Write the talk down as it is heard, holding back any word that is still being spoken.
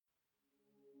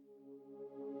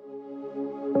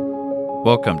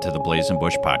Welcome to the Blaze and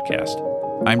Bush podcast.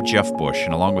 I'm Jeff Bush,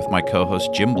 and along with my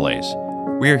co-host Jim Blaze,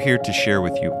 we are here to share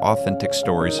with you authentic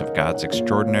stories of God's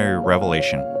extraordinary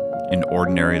revelation in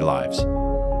ordinary lives.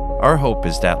 Our hope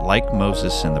is that, like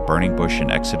Moses in the burning bush in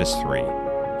Exodus 3,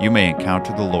 you may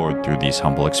encounter the Lord through these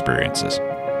humble experiences.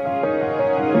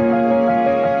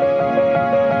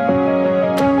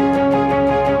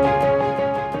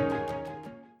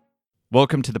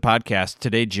 Welcome to the podcast.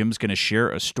 Today, Jim's going to share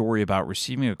a story about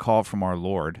receiving a call from our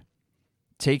Lord,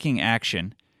 taking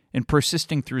action, and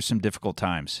persisting through some difficult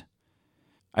times.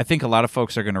 I think a lot of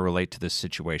folks are going to relate to this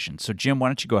situation. So, Jim, why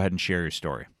don't you go ahead and share your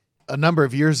story? A number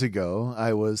of years ago,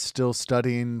 I was still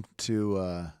studying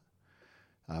to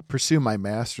pursue my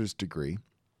master's degree,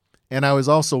 and I was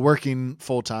also working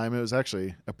full-time. It was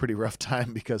actually a pretty rough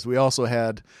time because we also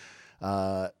had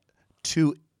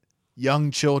two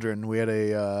young children. We had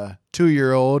a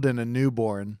 2-year-old and a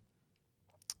newborn.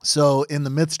 So in the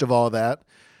midst of all that,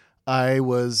 I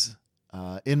was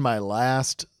in my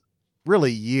last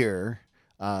year,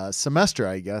 semester,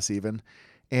 I guess even,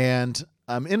 and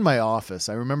I'm in my office.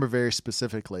 I remember very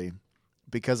specifically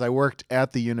because I worked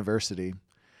at the university,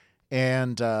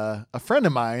 and a friend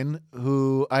of mine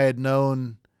who I had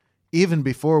known even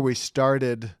before we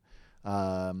started,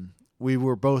 we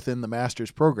were both in the master's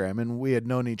program, and we had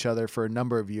known each other for a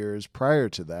number of years prior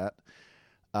to that,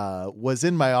 was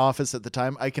in my office at the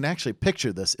time. I can actually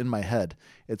picture this in my head.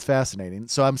 It's fascinating.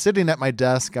 So I'm sitting at my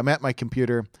desk. I'm at my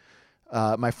computer.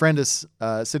 My friend is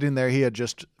sitting there. He had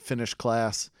just finished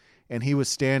class, and he was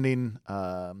standing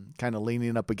kind of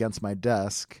leaning up against my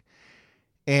desk.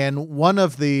 And one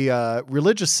of the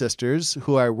religious sisters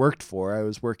who I worked for, I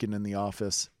was working in the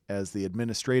office as the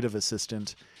administrative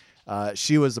assistant.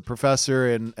 She was a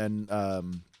professor and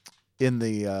in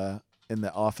the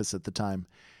office at the time.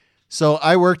 So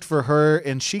I worked for her,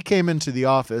 and she came into the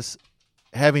office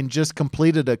having just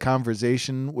completed a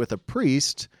conversation with a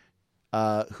priest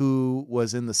who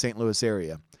was in the St. Louis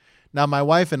area. Now, my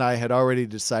wife and I had already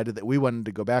decided that we wanted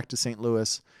to go back to St.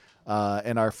 Louis,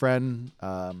 and our friend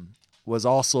was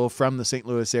also from the St.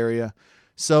 Louis area.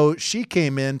 So she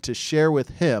came in to share with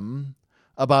him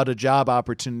about a job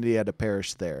opportunity at a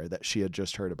parish there that she had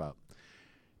just heard about.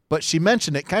 But she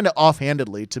mentioned it kind of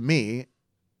offhandedly to me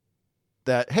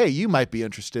that, hey, you might be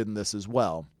interested in this as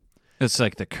well. It's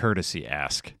like the courtesy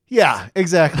ask. Yeah,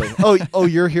 exactly. Oh,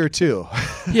 you're here too.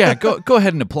 Yeah, go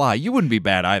ahead and apply. You wouldn't be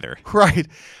bad either. Right.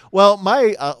 Well,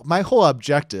 my whole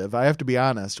objective, I have to be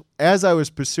honest, as I was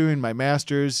pursuing my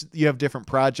master's, you have different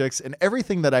projects, and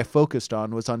everything that I focused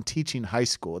on was on teaching high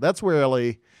school. That's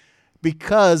really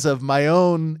because of my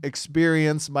own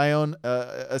experience, my own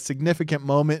a significant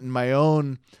moment in my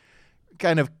own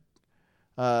kind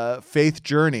of faith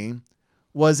journey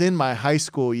was in my high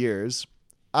school years.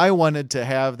 I wanted to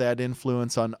have that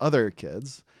influence on other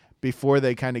kids before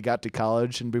they kind of got to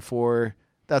college and before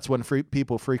that's when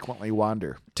people frequently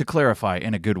wander. To clarify,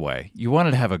 in a good way, you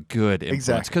wanted to have a good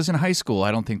influence. Because in high school,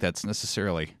 I don't think that's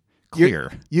necessarily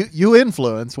clear. You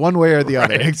influence one way or the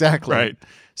other. Right. Exactly. Right.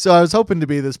 So I was hoping to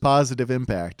be this positive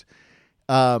impact.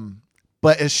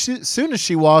 But as soon as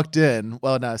she walked in,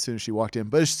 well, not as soon as she walked in,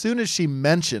 but as soon as she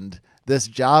mentioned this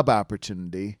job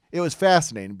opportunity, it was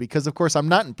fascinating because, of course, I'm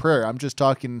not in prayer. I'm just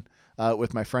talking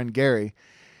with my friend Gary.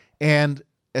 And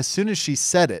as soon as she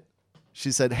said it,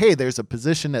 she said, hey, there's a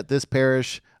position at this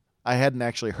parish. I hadn't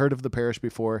actually heard of the parish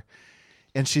before.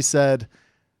 And she said,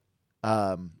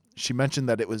 she mentioned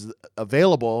that it was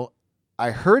available.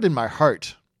 I heard in my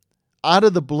heart, out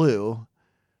of the blue,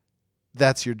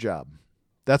 that's your job.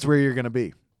 That's where you're going to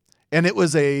be. And it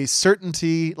was a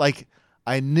certainty, like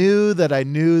I knew that I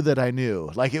knew that I knew.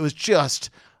 Like it was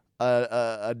just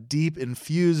a deep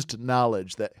infused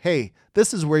knowledge that, hey,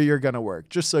 this is where you're going to work,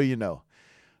 just so you know.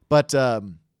 But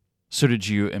so did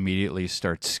you immediately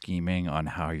start scheming on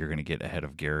how you're going to get ahead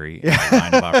of Gary in the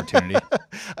line of opportunity?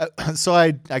 So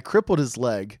I crippled his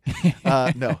leg.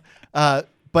 No.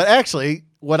 But actually,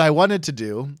 what I wanted to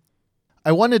do,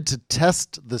 I wanted to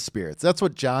test the spirits. That's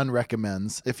what John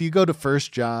recommends. If you go to 1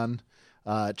 John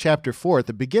chapter 4 at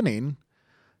the beginning,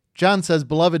 John says,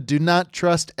 Beloved, do not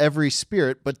trust every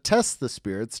spirit, but test the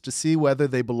spirits to see whether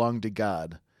they belong to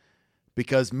God,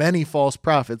 because many false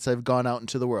prophets have gone out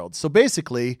into the world. So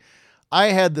basically, I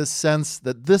had this sense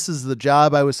that this is the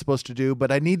job I was supposed to do,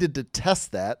 but I needed to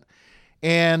test that.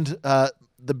 And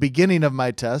the beginning of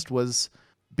my test was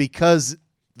because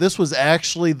this was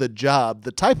actually the job,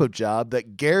 the type of job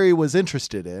that Gary was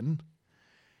interested in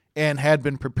and had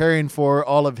been preparing for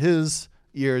all of his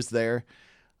years there.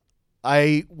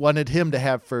 I wanted him to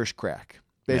have first crack,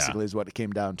 basically, is what it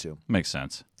came down to. Makes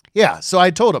sense. Yeah, so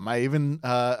I told him. I even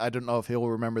I don't know if he'll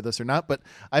remember this or not, but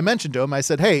I mentioned to him. I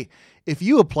said, "Hey, if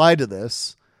you apply to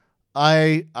this,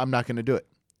 I'm not going to do it.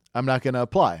 I'm not going to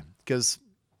apply because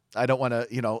I don't want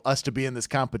to, us to be in this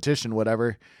competition,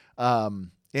 whatever.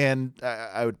 And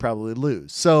I would probably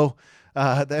lose. So,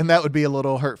 and that would be a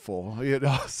little hurtful,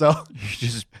 So You're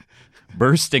just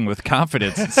bursting with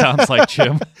confidence. It sounds like,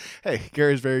 Jim. Hey,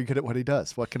 Gary's very good at what he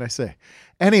does. What can I say?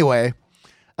 Anyway,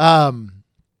 but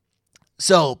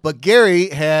Gary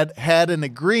had an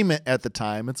agreement at the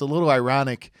time. It's a little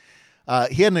ironic.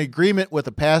 He had an agreement with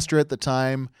a pastor at the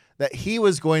time that he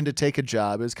was going to take a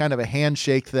job. It was kind of a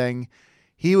handshake thing.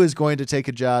 He was going to take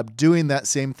a job doing that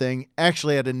same thing,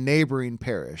 actually at a neighboring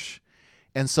parish.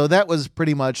 And so that was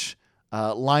pretty much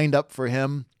lined up for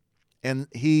him. And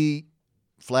he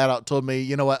flat out told me,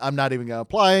 you know what, I'm not even going to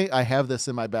apply. I have this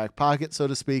in my back pocket, so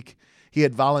to speak. He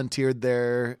had volunteered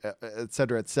there, et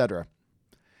cetera, et cetera.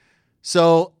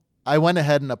 So I went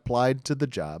ahead and applied to the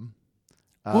job.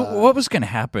 What was going to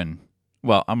happen?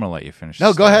 Well, I'm going to let you finish.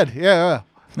 No, go ahead. Yeah.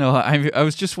 No, I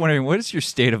was just wondering, what is your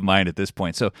state of mind at this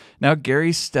point? So now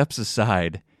Gary steps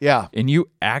aside. Yeah. And you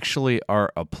actually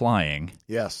are applying.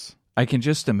 Yes. I can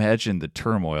just imagine the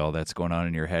turmoil that's going on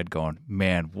in your head going,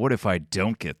 man, what if I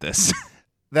don't get this?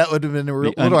 That would have been a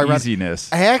little uneasiness.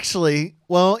 I actually,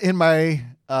 in my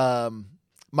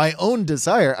my own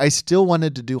desire, I still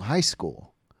wanted to do high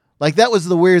school. Like, that was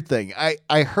the weird thing.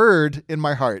 I heard in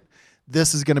my heart,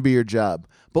 this is going to be your job.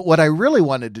 But what I really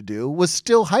wanted to do was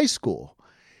still high school.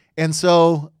 And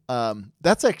so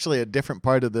that's actually a different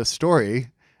part of this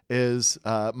story is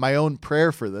my own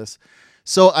prayer for this.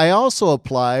 So I also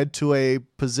applied to a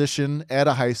position at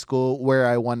a high school where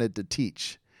I wanted to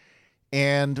teach.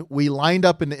 And we lined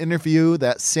up an interview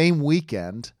that same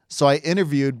weekend. So I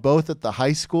interviewed both at the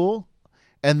high school,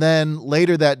 and then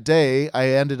later that day, I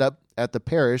ended up at the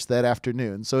parish that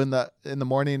afternoon. So in the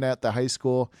morning at the high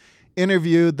school,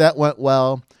 interviewed, that went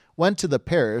well, went to the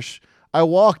parish. I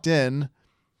walked in,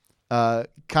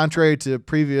 contrary to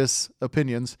previous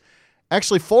opinions,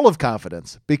 actually full of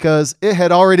confidence because it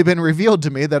had already been revealed to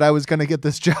me that I was going to get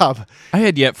this job. I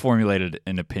had yet formulated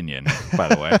an opinion, by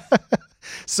the way.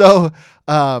 So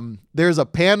there's a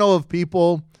panel of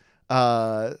people.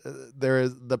 There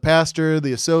is the pastor,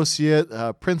 the associate,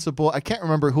 principal. I can't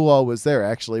remember who all was there,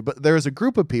 actually, but there was a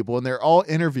group of people, and they're all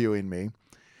interviewing me.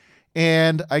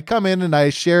 And I come in and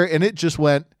I share, and it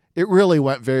really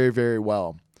went very, very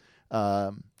well.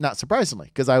 Not surprisingly,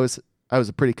 because I was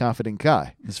a pretty confident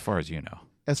guy. As far as you know.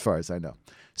 As far as I know.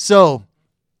 So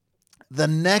the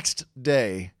next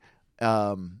day,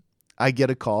 I get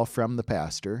a call from the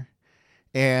pastor,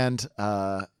 and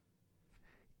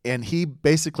he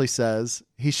basically says,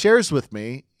 he shares with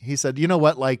me, he said, you know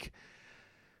what, like,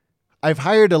 I've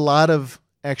hired a lot of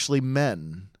actually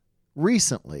men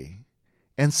recently.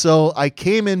 And so I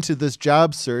came into this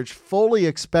job search fully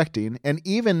expecting and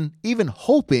even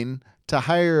hoping to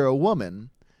hire a woman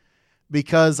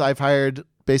because I've hired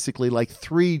basically like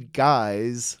 3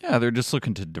 guys. Yeah, they're just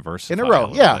looking to diversify in a row.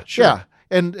 Bit. Sure. Yeah.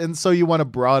 And so you want a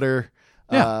broader,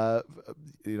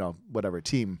 whatever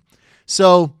team.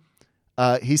 So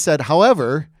he said,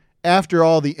 however, after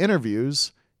all the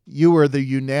interviews, you were the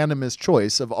unanimous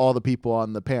choice of all the people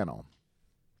on the panel.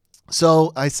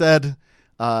 So I said,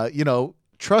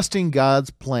 trusting God's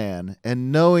plan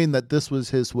and knowing that this was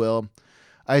his will,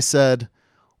 I said,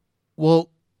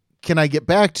 well, can I get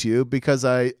back to you? Because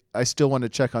I still want to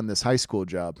check on this high school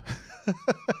job.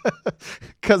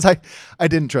 Because I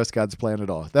didn't trust God's plan at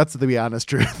all. That's the honest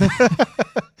truth.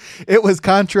 It was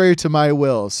contrary to my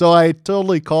will. So I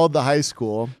totally called the high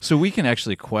school. So we can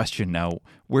actually question now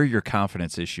where your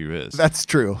confidence issue is. That's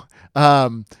true.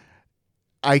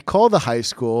 I call the high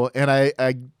school, and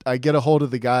I get a hold of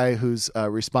the guy who's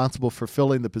responsible for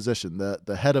filling the position,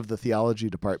 the head of the theology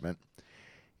department.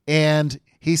 And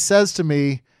he says to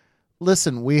me,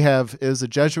 listen, it was a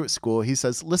Jesuit school. He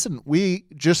says, listen, we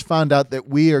just found out that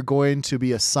we are going to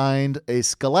be assigned a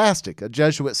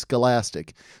Jesuit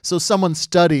scholastic. So someone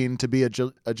studying to be a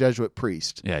Jesuit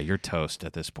priest. Yeah, you're toast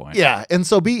at this point. Yeah. And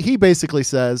so he basically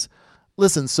says,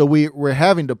 listen, so we're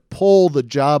having to pull the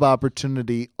job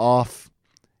opportunity off.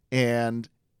 And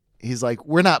he's like,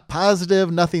 we're not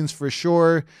positive. Nothing's for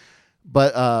sure.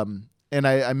 But, and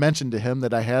I mentioned to him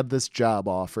that I had this job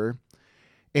offer.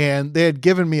 And they had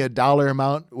given me a dollar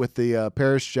amount with the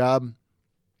parish job.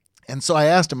 And so I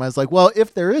asked him, I was like, well,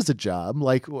 if there is a job,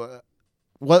 like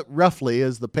what roughly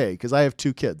is the pay? Because I have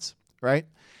 2 kids, right?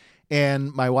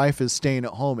 And my wife is staying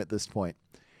at home at this point.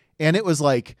 And it was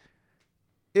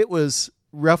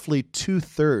roughly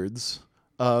 2/3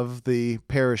 of the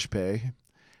parish pay.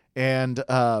 And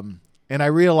And I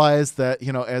realized that,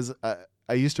 as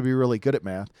I used to be really good at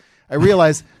math, I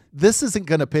realized this isn't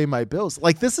going to pay my bills.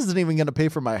 Like, this isn't even going to pay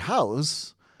for my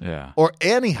house or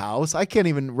any house. I can't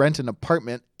even rent an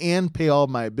apartment and pay all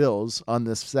my bills on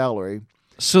this salary.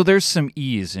 So there's some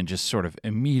ease in just sort of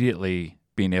immediately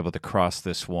being able to cross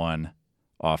this one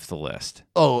off the list.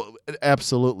 Oh,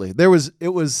 absolutely.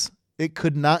 It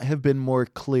could not have been more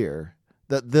clear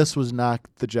that this was not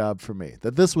the job for me,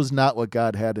 that this was not what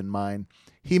God had in mind.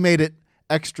 He made it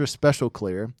extra special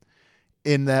clear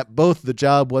in that both the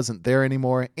job wasn't there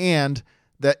anymore and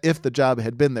that if the job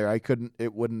had been there,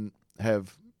 it wouldn't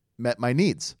have met my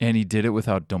needs. And he did it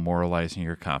without demoralizing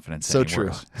your confidence. So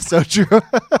true. So true.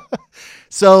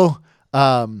 So,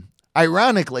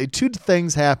 ironically, two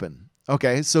things happen.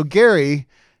 Okay. So Gary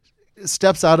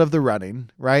steps out of the running,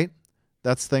 right?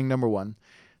 That's thing number one.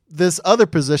 This other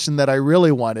position that I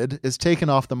really wanted is taken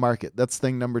off the market. That's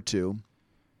thing number two.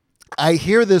 I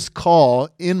hear this call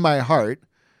in my heart.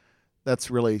 That's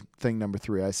really thing number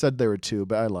three. I said there were two,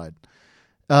 but I lied.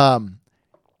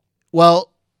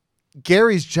 Well,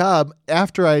 Gary's job,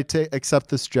 after I accept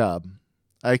this job,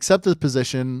 I accept the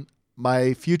position,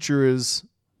 my future is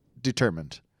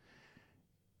determined.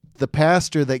 The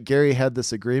pastor that Gary had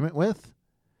this agreement with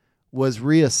was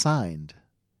reassigned.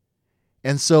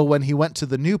 And so when he went to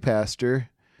the new pastor,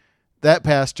 that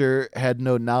pastor had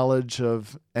no knowledge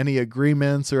of any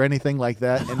agreements or anything like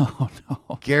that. And no.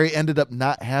 Gary ended up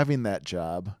not having that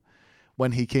job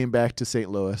when he came back to St.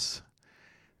 Louis.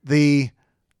 The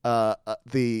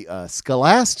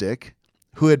scholastic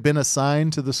who had been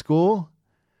assigned to the school,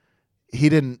 he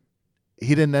didn't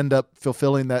end up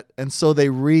fulfilling that. And so they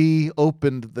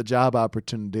reopened the job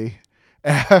opportunity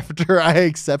after I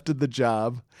accepted the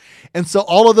job. And so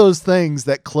all of those things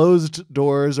that closed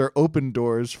doors or opened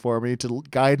doors for me to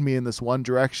guide me in this one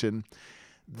direction,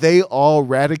 they all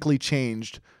radically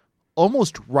changed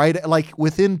almost right, like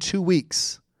within 2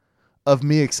 weeks of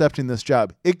me accepting this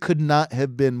job. It could not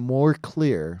have been more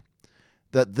clear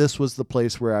that this was the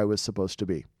place where I was supposed to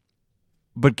be.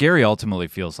 But Gary ultimately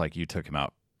feels like you took him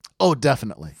out. Oh,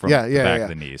 definitely. From the back of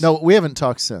the knees. No, we haven't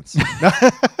talked since.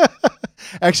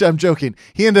 Actually, I'm joking.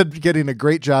 He ended up getting a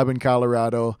great job in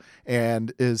Colorado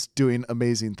and is doing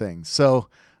amazing things. So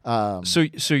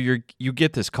you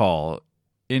get this call,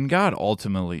 and God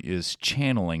ultimately is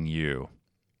channeling you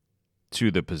to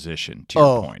the position, to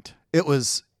your point. It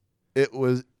was,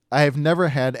 I have never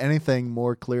had anything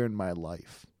more clear in my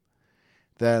life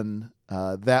than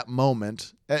that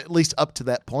moment, at least up to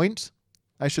that point,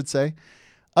 I should say.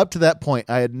 Up to that point,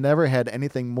 I had never had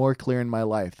anything more clear in my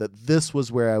life that this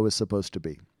was where I was supposed to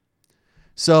be.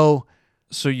 So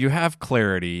you have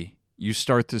clarity. You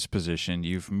start this position.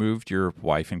 You've moved your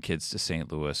wife and kids to St.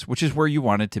 Louis, which is where you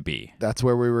wanted to be. That's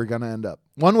where we were going to end up,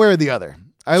 one way or the other.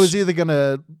 I was either going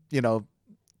to,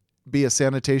 be a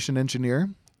sanitation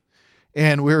engineer,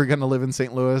 and we were going to live in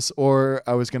St. Louis, or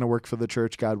I was going to work for the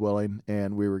church, God willing,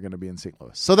 and we were going to be in St.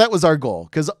 Louis. So that was our goal,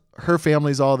 because her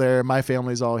family's all there, my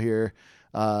family's all here.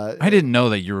 I didn't know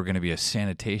that you were going to be a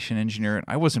sanitation engineer, and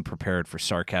I wasn't prepared for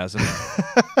sarcasm.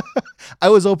 I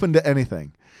was open to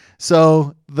anything.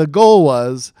 So the goal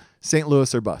was St.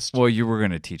 Louis or bust. Well, you were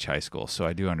going to teach high school, so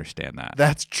I do understand that.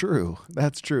 That's true.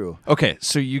 Okay,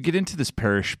 so you get into this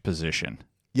parish position.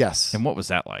 Yes. And what was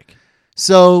that like?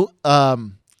 So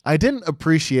I didn't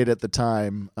appreciate at the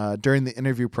time during the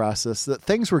interview process that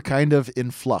things were kind of in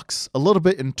flux, a little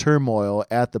bit in turmoil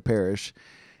at the parish.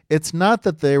 It's not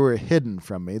that they were hidden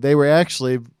from me. They were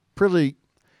actually pretty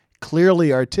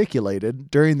clearly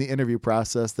articulated during the interview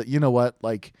process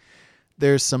that,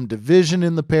 there's some division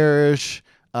in the parish.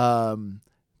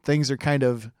 Things are kind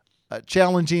of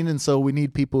challenging, and so we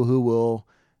need people who will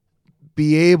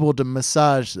be able to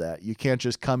massage that. You can't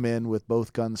just come in with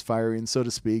both guns firing, so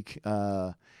to speak.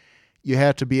 You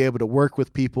have to be able to work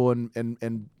with people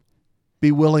and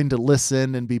be willing to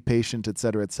listen and be patient, et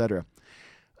cetera, et cetera.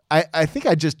 I think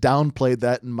I just downplayed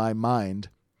that in my mind,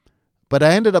 but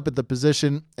I ended up at the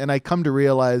position, and I come to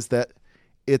realize that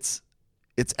it's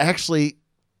actually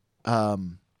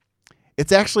in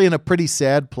a pretty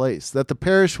sad place. That the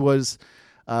parish was,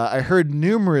 I heard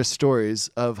numerous stories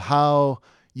of how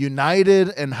united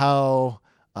and how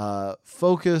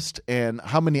focused and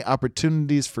how many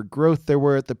opportunities for growth there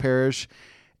were at the parish,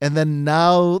 and then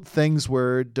now things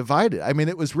were divided. I mean,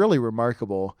 it was really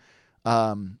remarkable.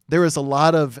 There was a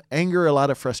lot of anger, a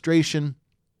lot of frustration,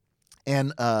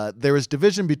 and there was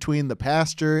division between the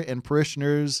pastor and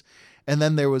parishioners, and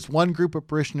then there was one group of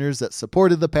parishioners that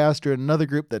supported the pastor and another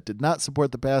group that did not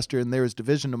support the pastor, and there was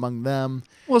division among them.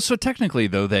 Well, so technically,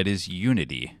 though, that is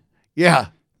unity. Yeah.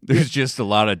 There's just a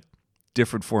lot of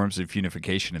different forms of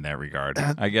unification in that regard.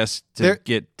 I guess to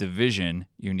get division,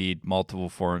 you need multiple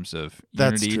forms of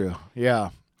unity. That's true. Yeah.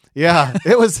 Yeah.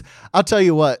 I'll tell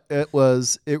you what, it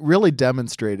really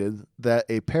demonstrated that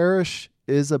a parish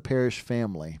is a parish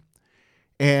family.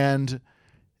 And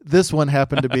this one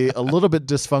happened to be a little bit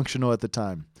dysfunctional at the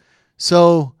time.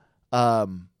 So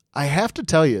I have to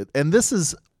tell you, and this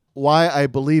is why I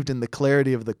believed in the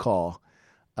clarity of the call,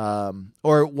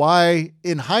 or why,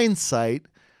 in hindsight,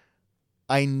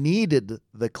 I needed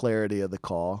the clarity of the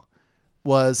call,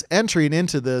 was entering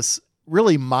into this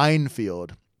really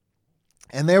minefield.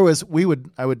 And I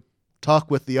would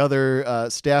talk with the other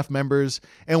staff members,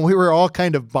 and we were all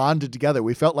kind of bonded together.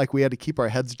 We felt like we had to keep our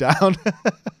heads down,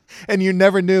 and you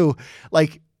never knew.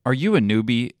 Like, are you a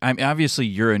newbie? I mean, obviously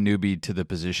you're a newbie to the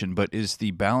position, but is the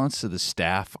balance of the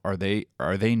staff, are they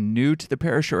new to the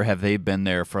parish, or have they been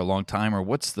there for a long time, or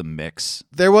what's the mix?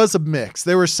 There was a mix.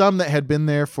 There were some that had been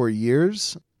there for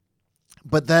years,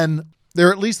 but then there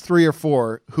are at least 3 or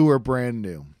 4 who are brand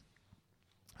new.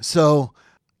 So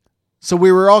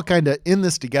we were all kind of in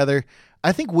this together.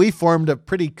 I think we formed a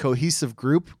pretty cohesive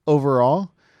group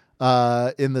overall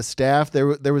in the staff. There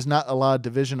was not a lot of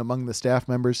division among the staff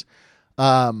members.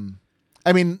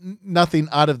 I mean, nothing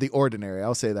out of the ordinary.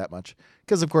 I'll say that much,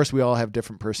 because of course we all have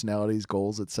different personalities,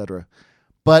 goals, etc.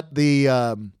 But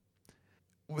there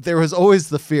was always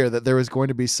the fear that there was going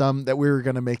to be that we were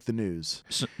going to make the news.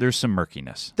 So there's some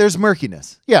murkiness. There's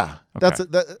murkiness. Yeah, okay.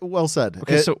 That's well said.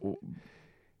 Okay,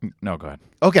 no, go ahead.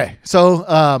 Okay,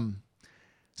 so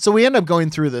we end up going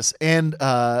through this, and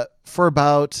for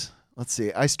about, let's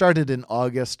see, I started in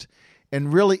August,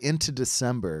 and really into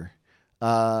December.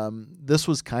 This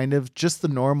was kind of just the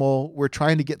normal. We're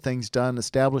trying to get things done,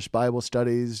 establish Bible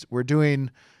studies. We're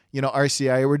doing,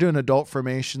 RCI. We're doing adult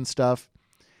formation stuff,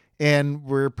 and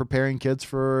we're preparing kids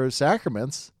for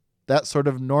sacraments, that sort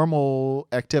of normal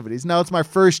activities. Now, it's my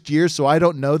first year, so I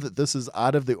don't know that this is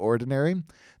out of the ordinary.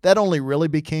 That only really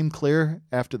became clear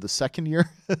after the second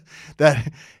year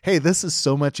that, hey, this is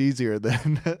so much easier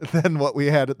than what we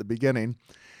had at the beginning.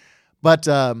 But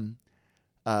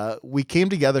we came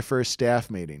together for a staff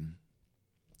meeting.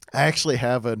 I actually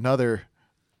have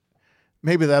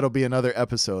maybe that'll be another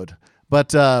episode,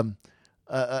 but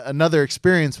another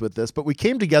experience with this. But we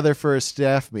came together for a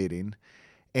staff meeting,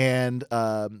 and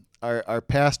our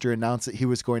pastor announced that he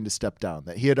was going to step down,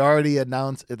 that he had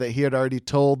already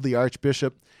told the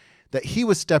archbishop that he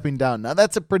was stepping down. Now,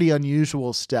 that's a pretty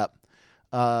unusual step,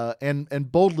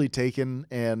 and boldly taken,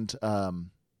 and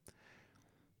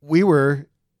we were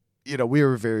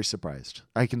very surprised.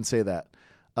 I can say that.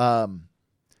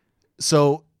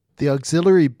 So the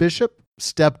auxiliary bishop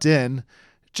stepped in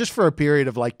just for a period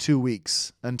of like 2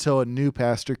 weeks until a new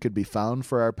pastor could be found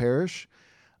for our parish.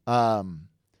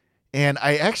 And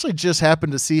I actually just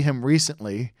happened to see him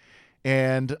recently,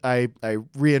 and I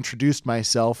reintroduced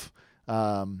myself.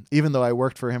 Even though I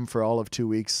worked for him for all of 2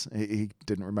 weeks, he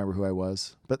didn't remember who I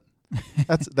was, but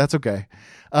that's okay.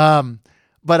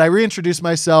 But I reintroduced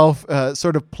myself,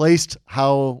 sort of placed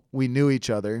how we knew each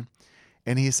other.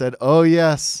 And he said, "Oh,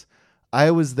 yes,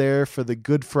 I was there for the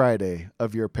Good Friday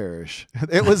of your parish."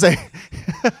 It was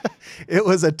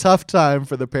a tough time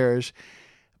for the parish.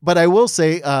 But I will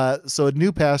say, so a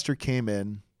new pastor came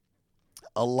in.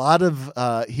 A lot of,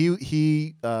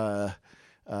 he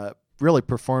really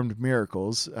performed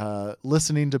miracles,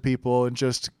 listening to people and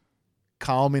just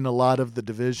calming a lot of the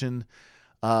division.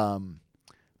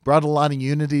 Brought a lot of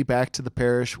unity back to the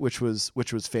parish, which was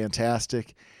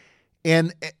fantastic,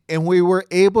 and we were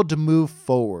able to move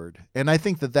forward. And I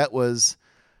think that was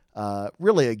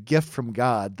really a gift from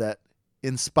God, that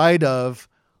in spite of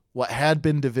what had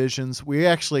been divisions, we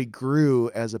actually grew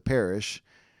as a parish.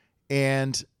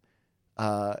 And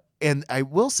I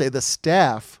will say the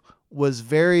staff was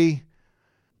very,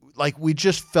 like, we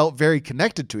just felt very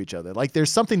connected to each other. Like,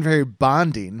 there's something very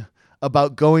bonding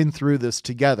about going through this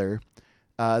together.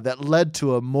 That led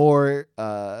to a more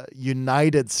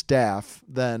united staff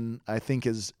than I think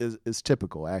is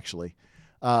typical, actually.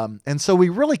 And so we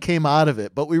really came out of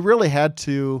it, but we really had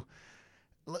to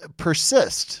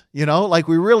persist, like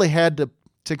we really had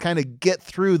to kind of get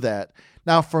through that.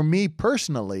 Now, for me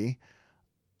personally,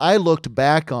 I looked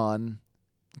back on,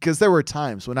 because there were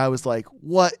times when I was like,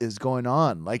 what is going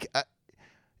on? Like,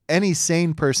 any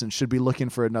sane person should be looking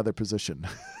for another position.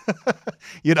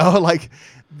 Like,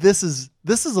 this is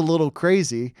a little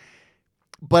crazy,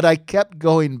 but I kept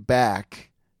going back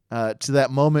to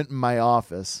that moment in my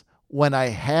office when I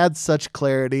had such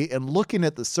clarity, and looking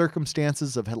at the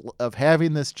circumstances of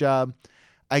having this job,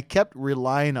 I kept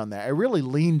relying on that. I really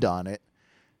leaned on it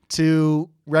to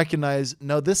recognize,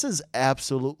 no, this is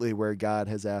absolutely where God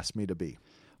has asked me to be.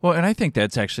 Well, and I think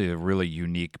that's actually a really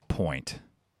unique point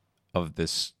of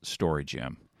this story,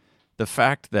 Jim. The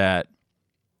fact that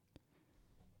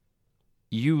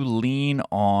you lean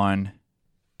on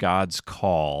God's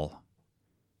call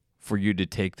for you to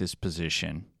take this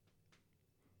position.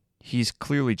 He's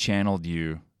clearly channeled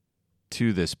you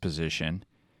to this position.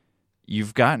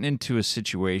 You've gotten into a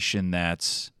situation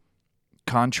that's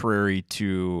contrary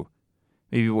to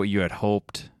maybe what you had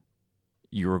hoped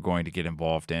you were going to get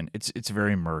involved in. It's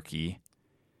very murky.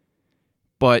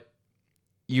 But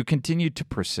you continue to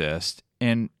persist,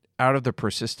 and out of the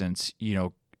persistence,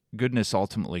 goodness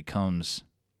ultimately comes,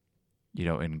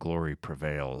 and glory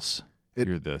prevails.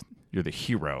 You're the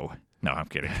hero. No, I'm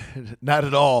kidding. Not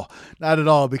at all. Not at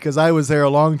all, because I was there a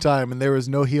long time and there was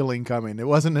no healing coming. It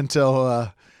wasn't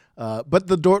until but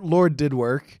the Lord did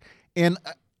work. And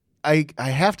I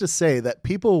have to say that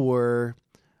people were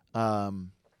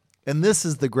and this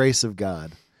is the grace of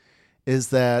God, is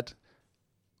that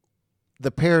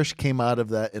the parish came out of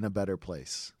that in a better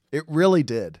place. It really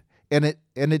did. And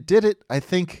it did it, I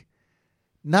think,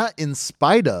 not in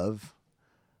spite of,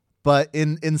 but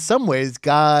in some ways,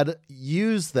 God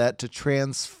used that to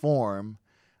transform,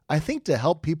 I think, to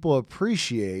help people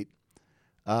appreciate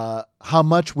how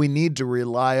much we need to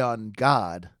rely on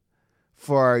God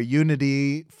for our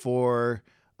unity, for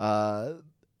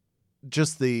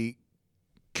just the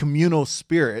communal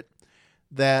spirit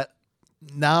that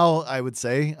now I would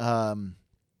say,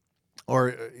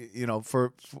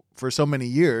 for so many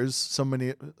years,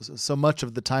 so much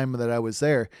of the time that I was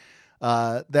there,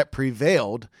 that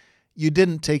prevailed. You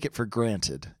didn't take it for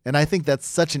granted. And I think that's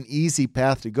such an easy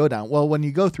path to go down. Well, when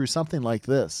you go through something like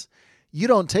this, you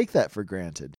don't take that for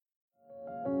granted.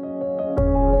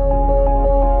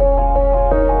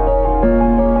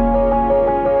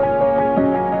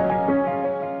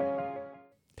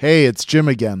 Hey, it's Jim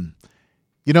again.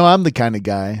 I'm the kind of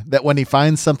guy that when he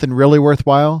finds something really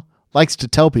worthwhile, likes to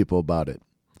tell people about it.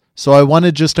 So I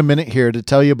wanted just a minute here to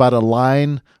tell you about a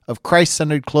line of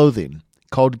Christ-centered clothing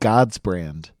called God's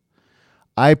Brand.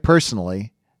 I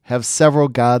personally have several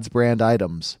God's Brand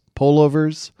items: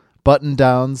 pullovers,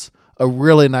 button-downs, a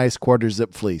really nice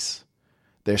quarter-zip fleece.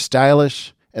 They're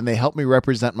stylish, and they help me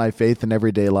represent my faith in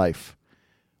everyday life.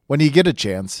 When you get a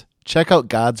chance, check out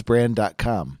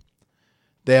godsbrand.com.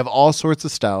 They have all sorts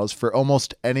of styles for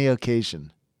almost any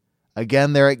occasion.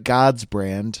 Again, they're at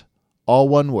godsbrand, all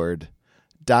one word,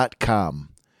 .com.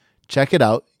 Check it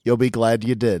out. You'll be glad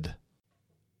you did.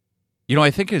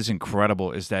 I think is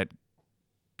incredible is that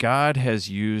God has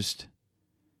used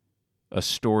a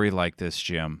story like this,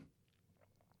 Jim,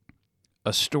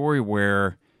 a story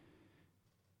where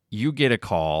you get a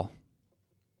call,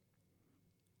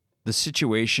 the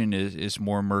situation is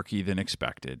more murky than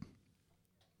expected.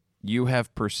 You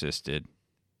have persisted,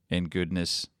 and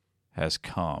goodness has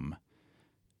come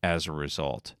as a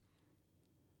result.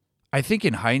 I think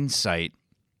in hindsight,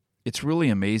 it's really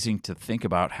amazing to think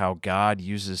about how God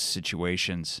uses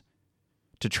situations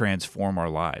to transform our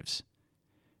lives.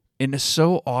 And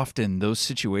so often those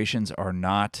situations they're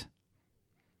not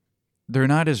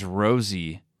as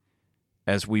rosy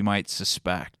as we might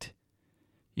suspect.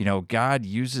 God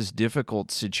uses difficult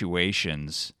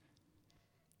situations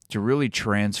to really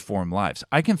transform lives.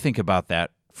 I can think about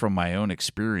that from my own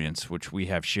experience, which we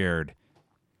have shared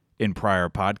in prior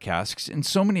podcasts, and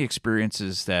so many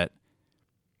experiences that,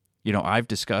 I've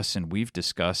discussed and we've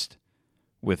discussed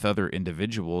with other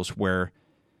individuals where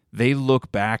they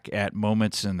look back at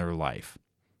moments in their life.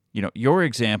 Your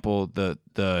example,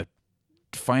 the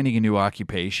finding a new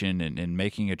occupation and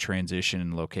making a transition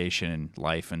in location in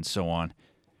life and so on,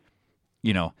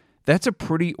 that's a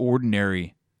pretty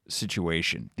ordinary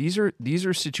situation. These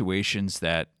are situations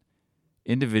that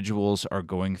individuals are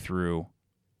going through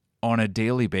on a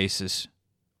daily basis,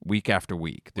 week after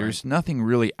week. There's nothing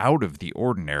really out of the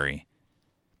ordinary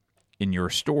in your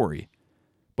story.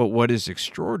 But what is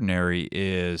extraordinary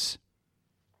is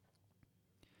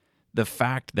the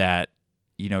fact that,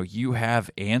 you have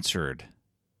answered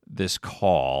this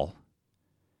call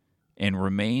and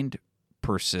remained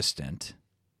persistent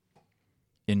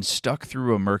and stuck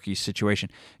through a murky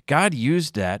situation. God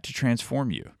used that to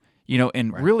transform you.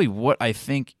 And really what I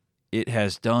think it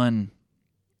has done,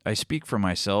 I speak for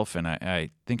myself, and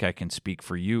I think I can speak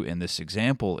for you in this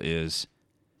example, is,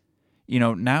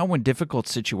 now when difficult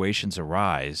situations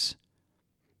arise,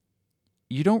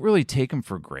 you don't really take them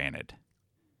for granted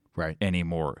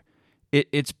anymore.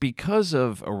 It's because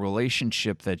of a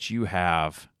relationship that you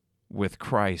have with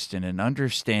Christ and an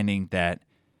understanding that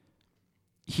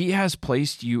He has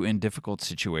placed you in difficult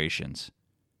situations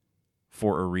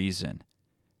for a reason.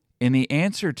 And the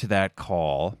answer to that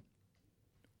call,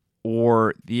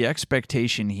 or the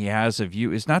expectation he has of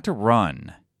you, is not to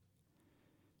run.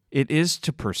 It is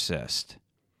to persist.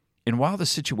 And while the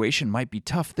situation might be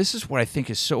tough, this is what I think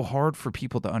is so hard for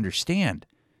people to understand.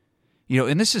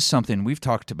 And this is something we've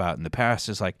talked about in the past,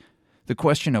 is like the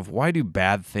question of, why do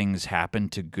bad things happen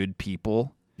to good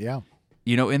people? Yeah.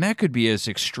 And that could be as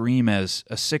extreme as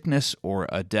a sickness or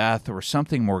a death or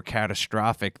something more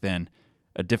catastrophic than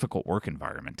a difficult work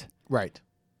environment. Right.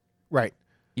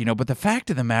 But the fact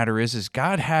of the matter is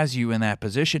God has you in that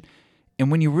position. And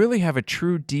when you really have a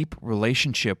true, deep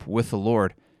relationship with the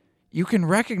Lord, you can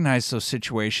recognize those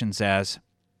situations as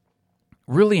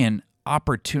really an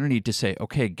opportunity to say,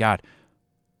 okay, God,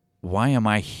 why am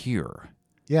I here?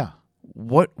 Yeah.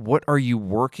 What are you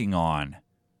working on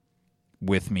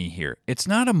with me here? It's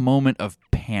not a moment of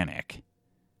panic,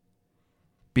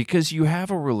 because you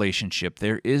have a relationship.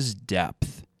 There is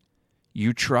depth.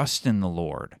 You trust in the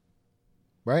Lord.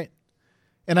 Right.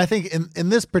 And I think in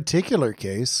this particular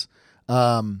case,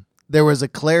 there was a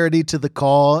clarity to the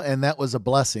call, and that was a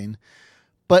blessing.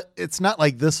 But it's not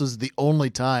like this was the only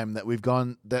time that we've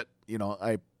gone, that,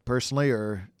 I personally,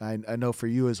 or I know for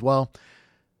you as well,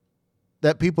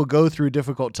 that people go through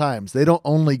difficult times. They don't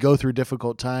only go through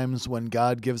difficult times when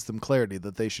God gives them clarity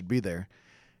that they should be there.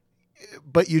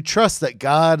 But you trust that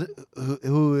God,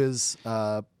 who is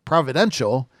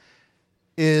providential,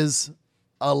 is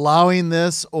allowing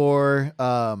this, or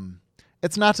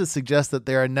it's not to suggest that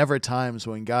there are never times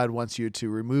when God wants you to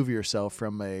remove yourself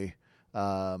from a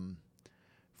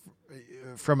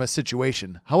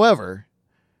situation. However,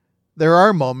 there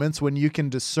are moments when you can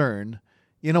discern,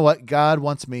 you know what, God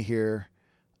wants me here,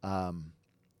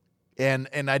 and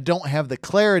I don't have the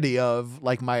clarity of,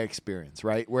 like, my experience,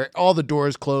 right, where all the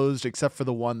doors closed except for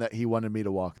the one that he wanted me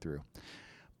to walk through.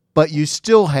 But you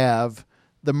still have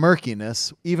the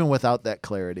murkiness, even without that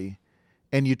clarity,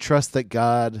 and you trust that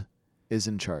God is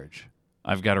in charge.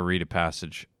 I've got to read a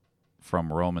passage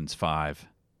from Romans 5.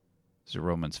 This is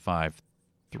Romans 5,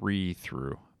 3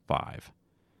 through 5.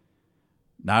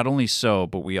 Not only so,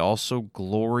 but we also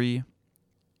glory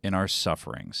in our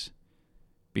sufferings,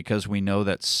 because we know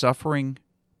that suffering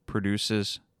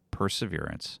produces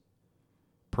perseverance,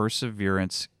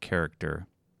 perseverance, character,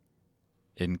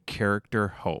 and character,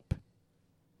 hope.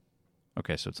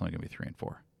 Okay, so it's only going to be 3 and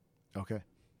 4. Okay.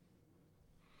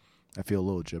 I feel a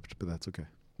little gypped, but that's okay.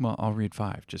 Well, I'll read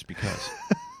 5 just because.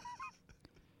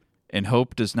 And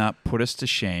hope does not put us to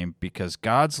shame, because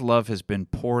God's love has been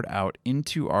poured out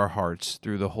into our hearts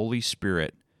through the Holy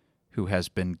Spirit who has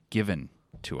been given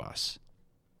to us.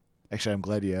 Actually, I'm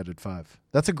glad you added 5.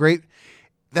 That's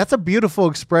a beautiful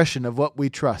expression of what we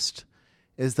trust,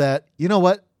 is that, you know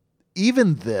what,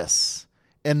 even this,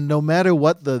 and no matter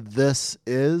what this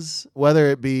is, whether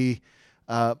it be,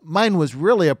 mine was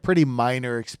really a pretty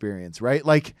minor experience, right?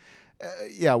 Like,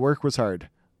 work was hard.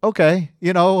 Okay,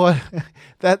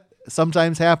 that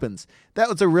sometimes happens. That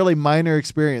was a really minor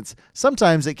experience.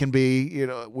 Sometimes it can be,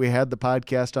 we had the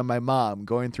podcast on my mom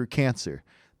going through cancer.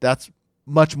 That's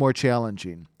much more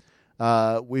challenging.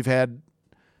 We've had,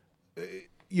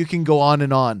 you can go on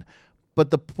and on,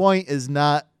 but the point is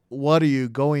not what are you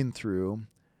going through,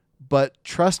 but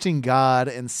trusting God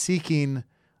and seeking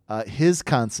his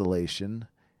consolation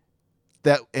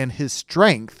and his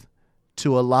strength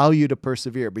to allow you to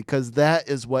persevere, because that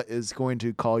is what is going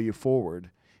to call you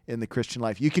forward in the Christian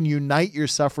life. You can unite your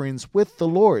sufferings with the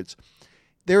Lord's.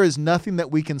 There is nothing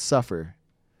that we can suffer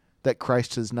that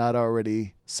Christ has not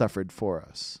already suffered for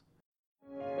us.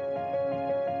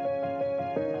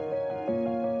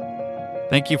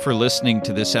 Thank you for listening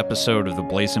to this episode of the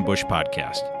Blazing Bush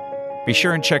Podcast. Be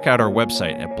sure and check out our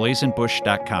website at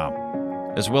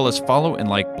blazingbush.com, as well as follow and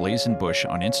like Blazing Bush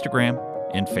on Instagram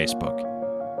and Facebook.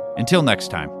 Until next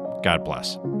time, God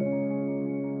bless.